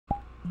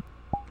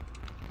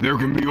There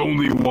can be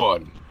only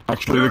one.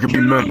 Actually, there can be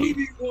many. Only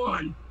be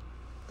one.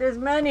 There's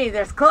many.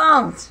 There's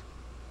clones.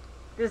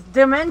 There's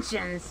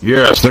dimensions.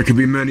 Yes, there can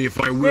be many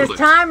if I will. There's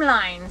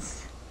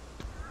timelines.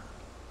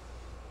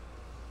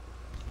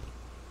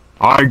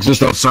 I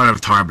exist outside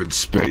of time and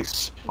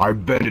space. I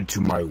bend it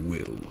to my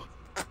will.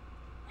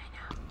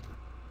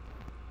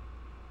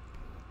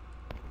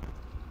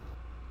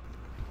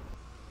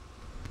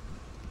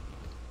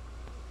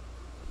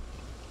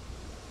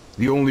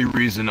 The only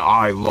reason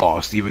I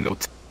lost, even though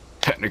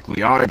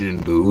technically I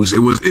didn't lose, it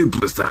was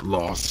Iblis that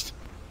lost.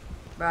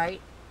 Right?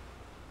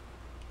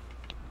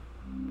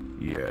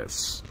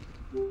 Yes.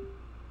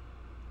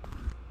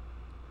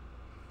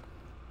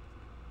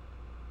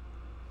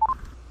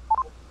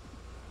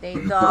 They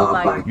thought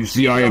like... You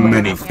see, I am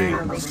many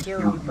things.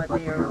 Kill you, but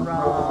they are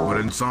wrong. But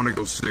in Sonic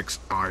 06,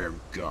 I am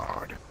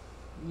God.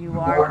 You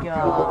are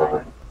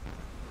God.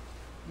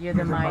 You're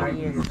the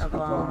mightiest of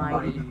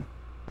almighty.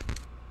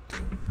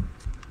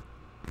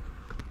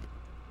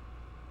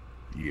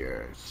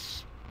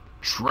 Yes.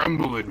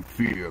 Tremble in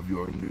fear of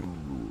your new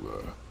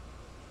ruler.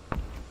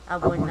 I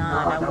would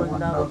not. I would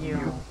love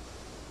you.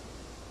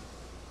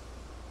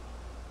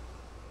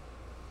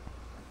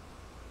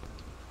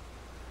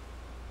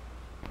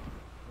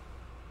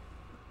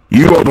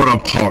 You are but a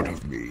part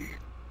of me.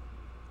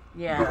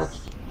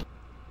 Yes.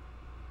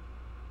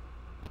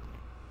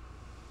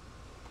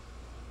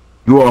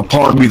 You are a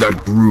part of me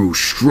that grew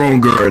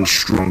stronger and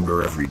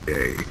stronger every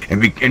day,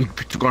 and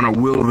took on a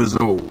will of his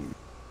own.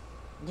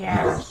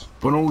 Yes.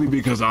 But only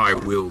because I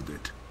willed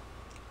it.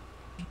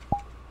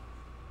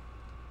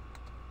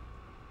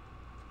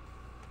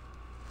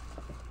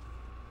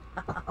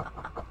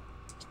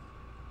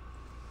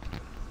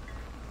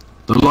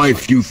 The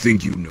life you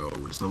think you know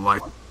is the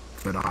life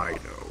that I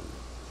know.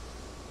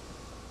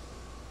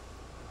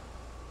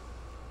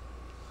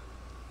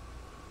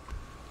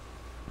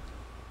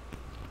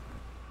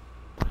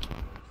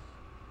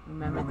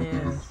 Remember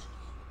this.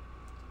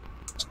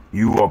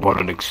 You are but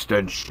an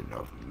extension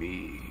of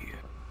me.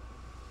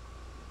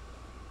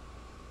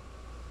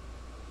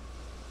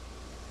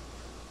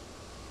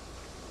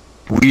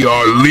 We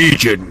are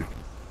Legion.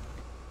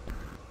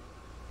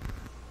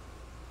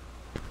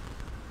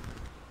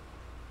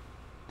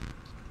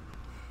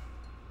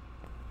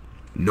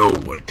 No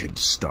one can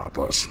stop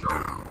us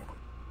now.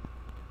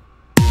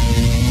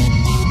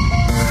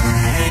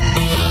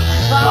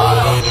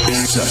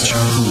 Such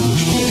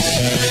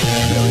foolishness.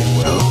 Very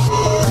well.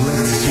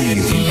 Let's see if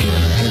you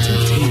can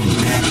entertain me.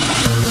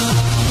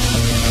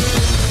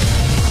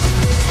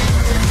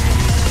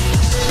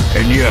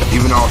 And yet,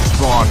 even our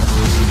spawn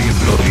has the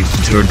ability to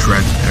turn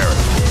transparent.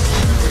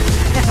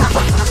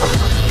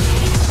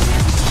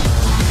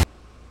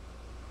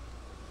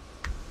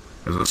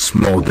 As a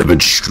small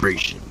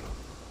demonstration.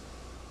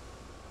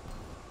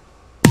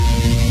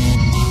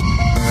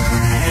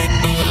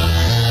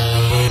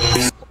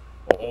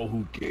 All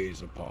who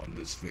gaze upon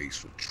this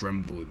face will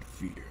tremble in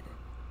fear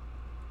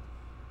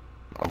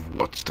of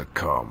what's to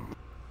come.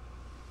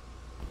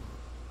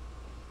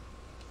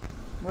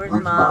 Where's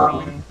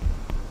Mommy?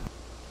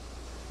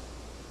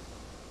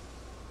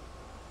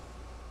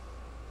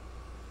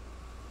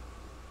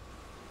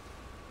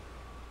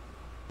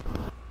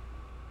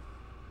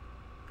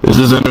 This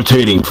is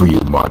entertaining for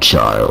you, my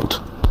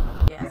child.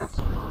 Yes.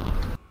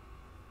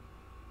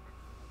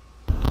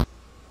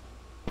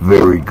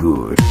 Very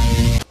good.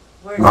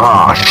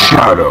 Where's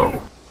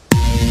Shadow.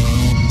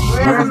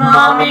 Where's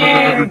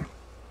Mommy?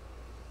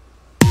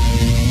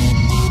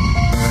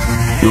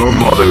 Your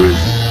mother is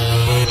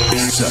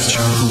such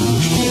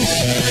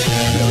foolishness.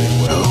 Very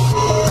well.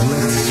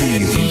 Let's see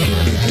if you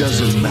can. It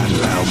doesn't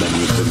matter how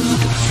many of them you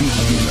defeat,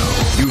 you know.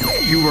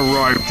 You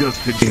arrived just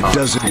in time. It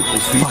doesn't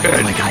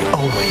fight like I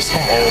always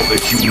have. All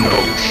that you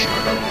know,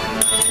 Shadow.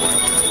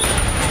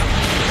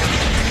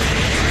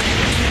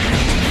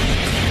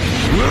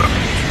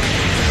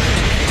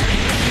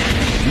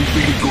 You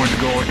think it's going to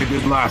go like it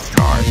did last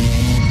time?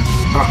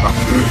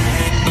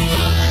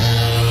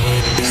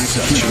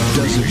 Such it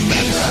doesn't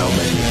matter how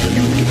many of them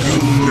you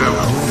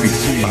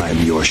defeat. I'm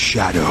your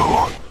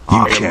shadow.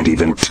 You can't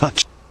even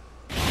touch.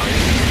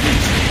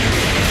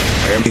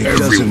 It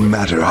doesn't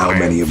matter how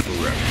many of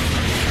them.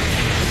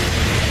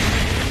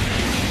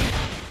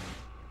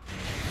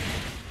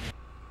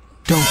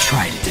 Don't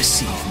try to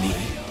deceive me.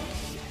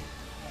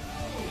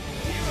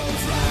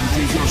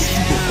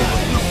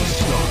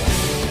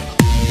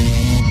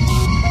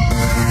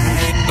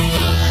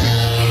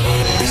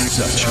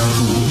 Such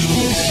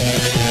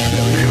foolishness.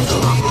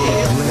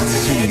 Let's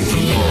see if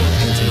you all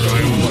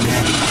entertain me.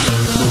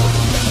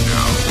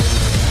 Now,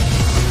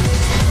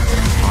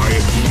 I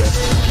am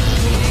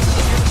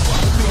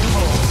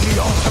the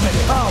ultimate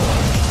power.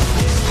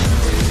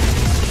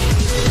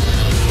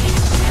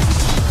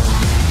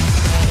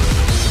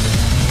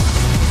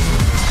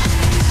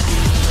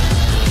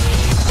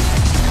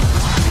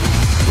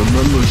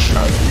 Remember,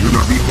 Shadow, you're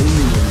not the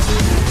only one who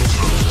knows.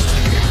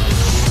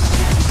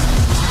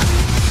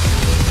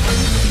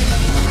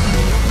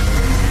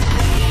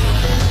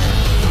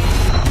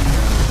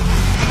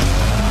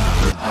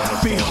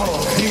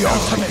 Behold the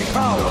ultimate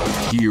power!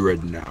 Here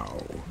and now.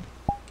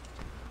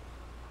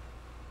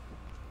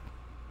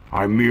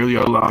 I merely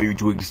allow you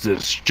to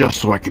exist just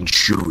so I can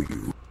show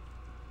you.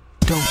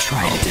 Don't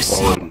try to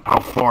deceive. How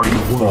far you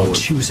The world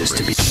chooses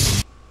to be.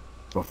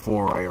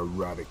 before I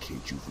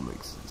eradicate you from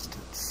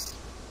existence.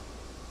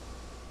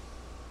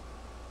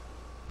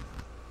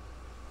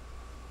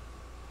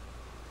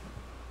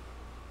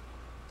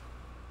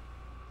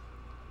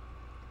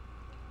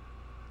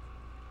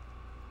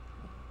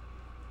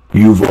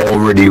 You've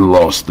already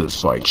lost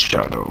this fight,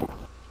 Shadow.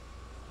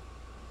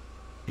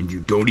 And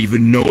you don't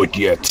even know it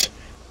yet.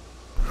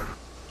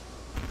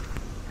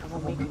 I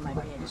will make you my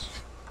bitch.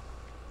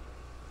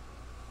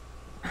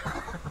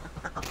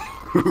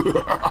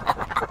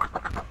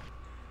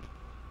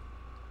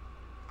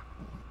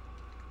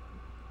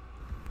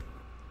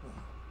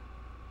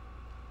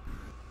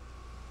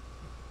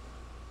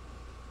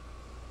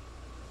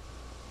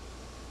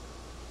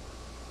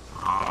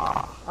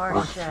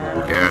 Our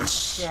shadow.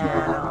 Yes.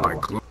 Shadow. My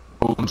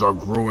clones are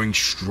growing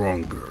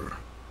stronger.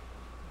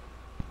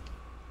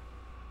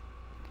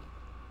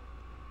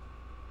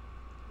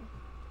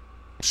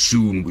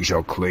 Soon we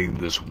shall claim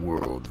this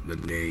world in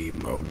the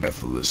name of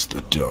Mephiles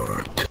the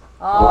Dark.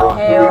 All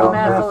hail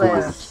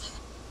Mephiles.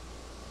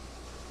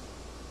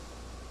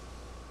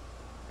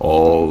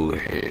 All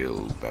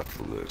hail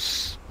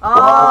Mephiles.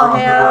 All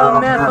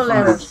hail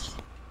Mephiles.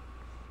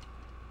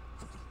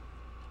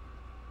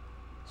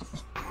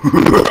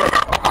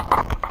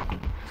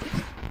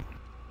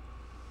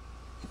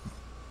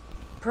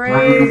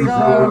 Praise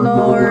our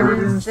Lord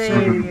and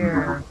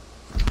Savior,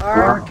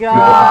 our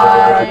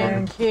God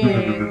and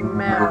King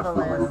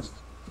Mephiles.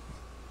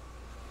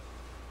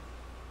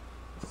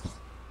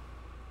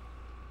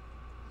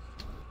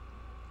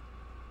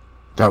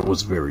 That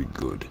was very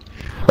good.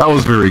 That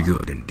was very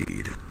good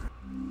indeed.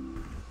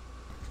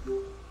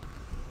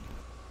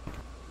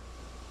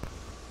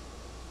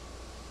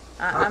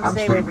 I'm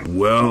saving.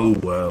 Well,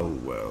 well,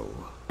 well.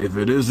 If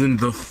it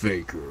isn't the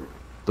faker,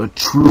 the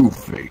true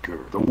faker,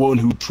 the one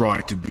who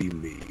tried to be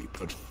me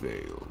but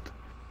failed.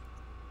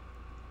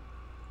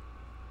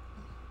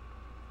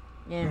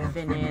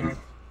 Infinite.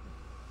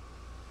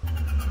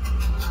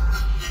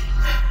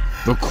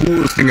 The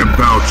coolest thing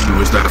about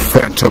you is that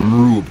phantom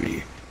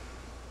ruby.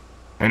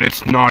 And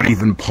it's not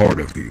even part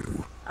of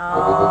you.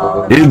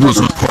 Oh, It was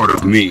a part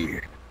of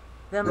me.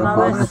 the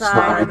mother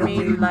side of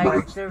me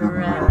likes the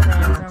red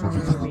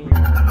phantom ruby.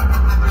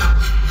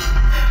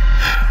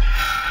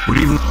 But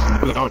even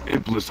without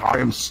Iblis, I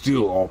am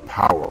still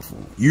all-powerful.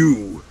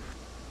 You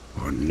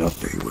are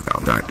nothing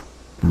without that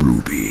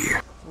ruby.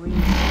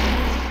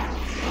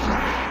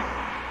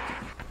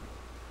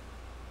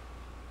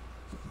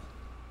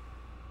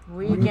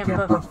 Weak and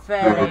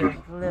pathetic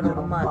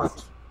little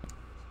mutt.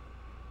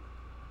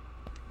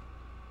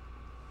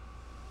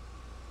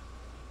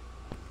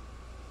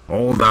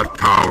 All that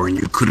power and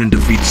you couldn't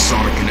defeat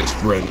Sonic and his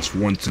friends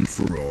once and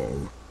for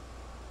all.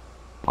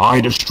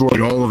 I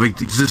destroyed all of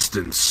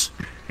existence,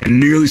 and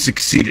nearly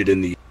succeeded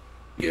in the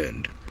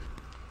end.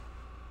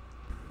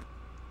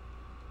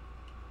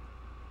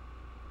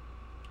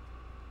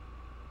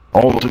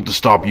 All it took to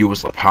stop you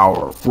was the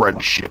power of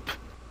friendship.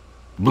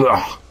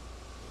 Blah.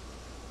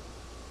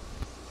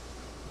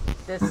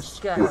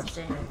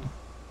 Disgusting.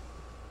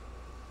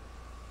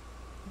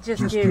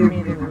 Just give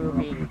me the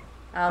ruby.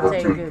 I'll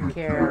take good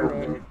care of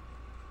it.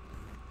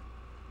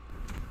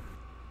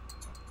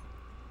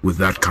 With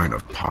that kind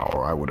of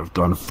power, I would have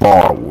done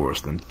far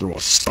worse than throw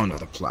a sun at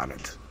the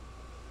planet.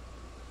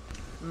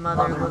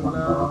 Mother would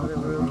love the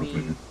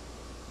ruby.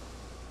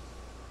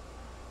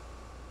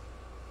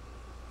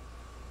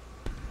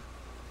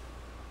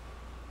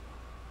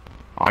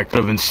 I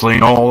could have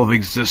slain all of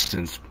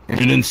existence in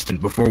an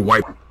instant before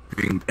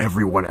wiping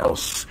everyone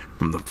else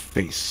from the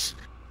face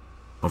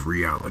of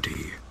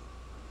reality.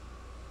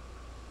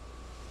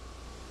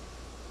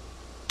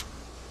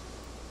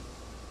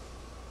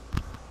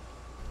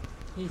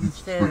 He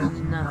says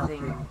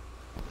nothing.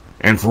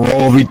 And for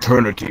all of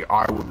eternity,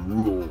 I would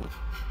rule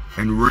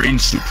and reign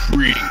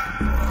supreme.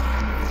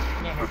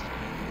 Yeah.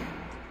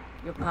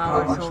 Your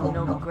powers hold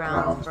no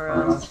ground for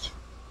us.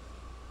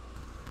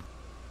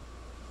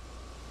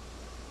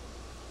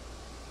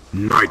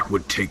 Night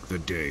would take the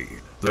day.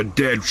 The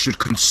dead should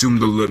consume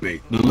the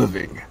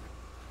living.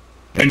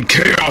 And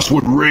chaos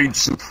would reign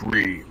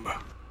supreme.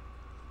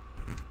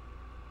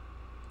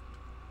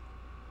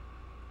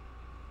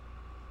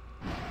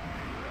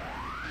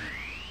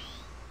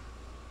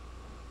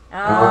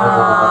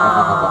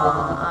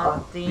 Ah, a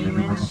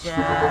demon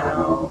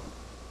shadow.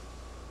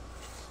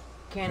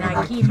 Can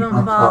I keep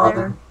him,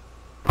 Father?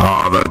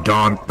 Ah, the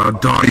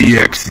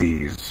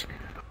DFGHulks.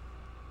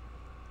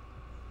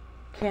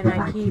 Can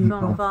I keep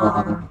him,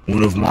 Father?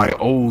 One of my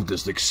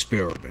oldest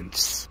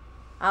experiments.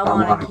 I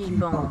want to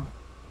keep him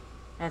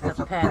as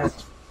a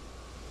pet.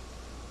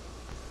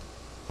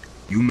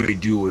 You may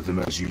do with him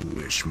as you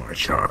wish, my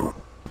child.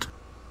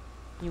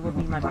 He will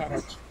be my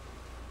pet.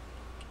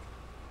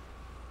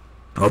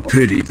 A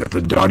pity that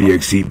the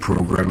 .exe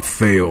program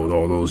failed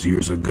all those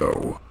years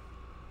ago.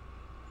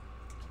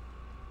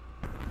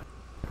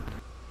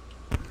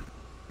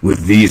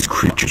 With these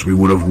creatures, we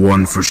would have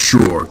won for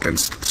sure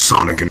against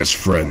Sonic and his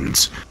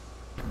friends.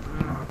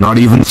 Not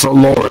even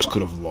Solaris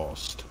could have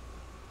lost.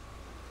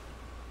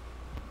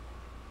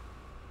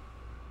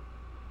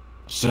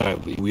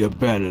 Sadly, we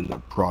abandoned the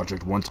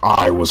project once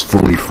I was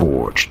fully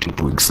forged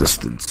into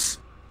existence.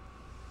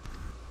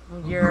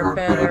 You're a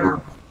better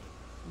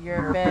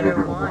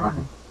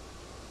one.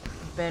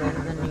 Better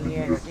than the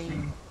EXE.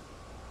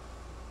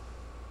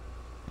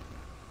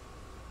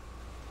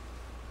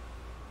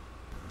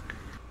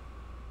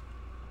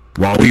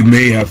 While we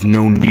may have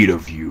no need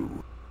of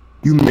you,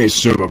 you may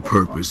serve a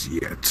purpose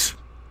yet.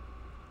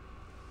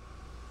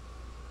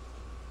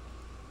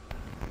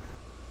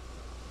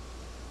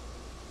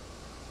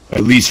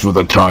 At least for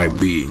the time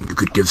being, you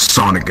could give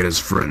Sonic and his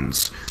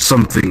friends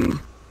something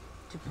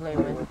To play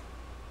with.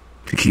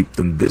 to keep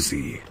them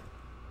busy.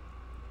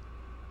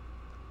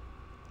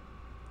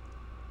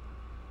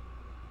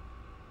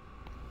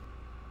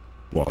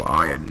 While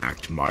I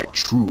enact my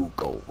true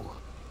goal.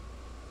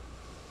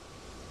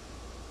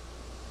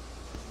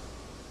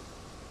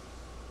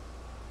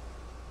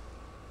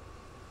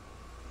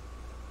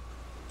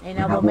 And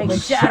I will make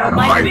Shadow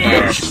my My bitch!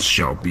 vengeance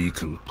shall be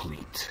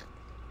complete.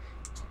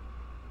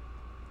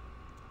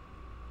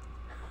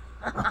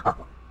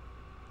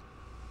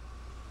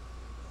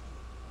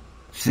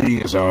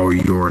 Seeing as how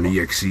you're an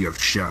EXE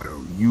of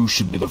Shadow, you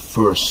should be the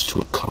first to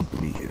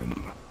accompany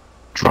him.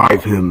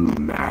 Drive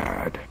him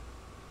mad.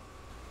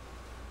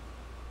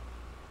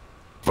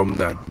 From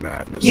that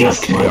madness,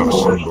 Yes, the my Chaos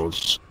lord.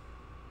 Emeralds.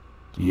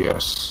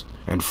 Yes,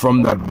 and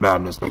from that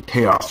madness, the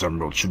Chaos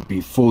Emerald should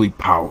be fully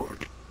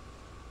powered.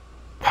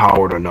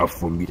 Powered enough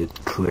for me to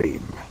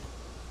claim.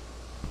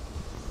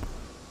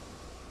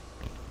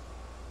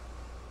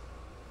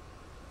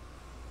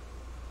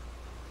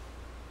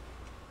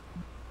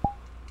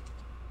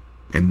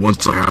 And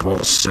once I have all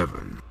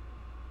 7,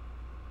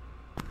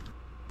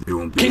 there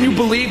won't be Can you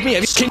believe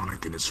me?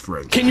 Sonic and his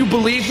friends. Can you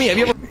believe me? Have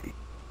you ever?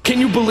 Can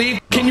you believe?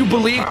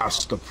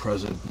 Past, the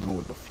present,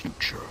 nor the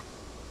future.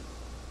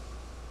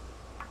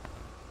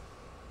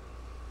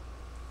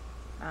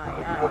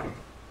 Aye.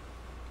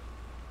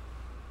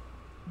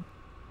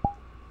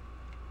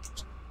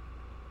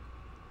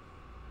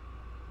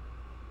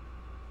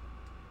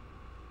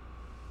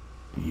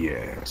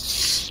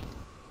 Yes.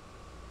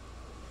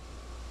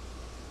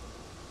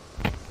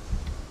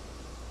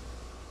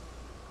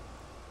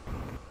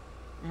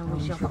 And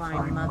we shall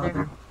find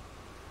Mother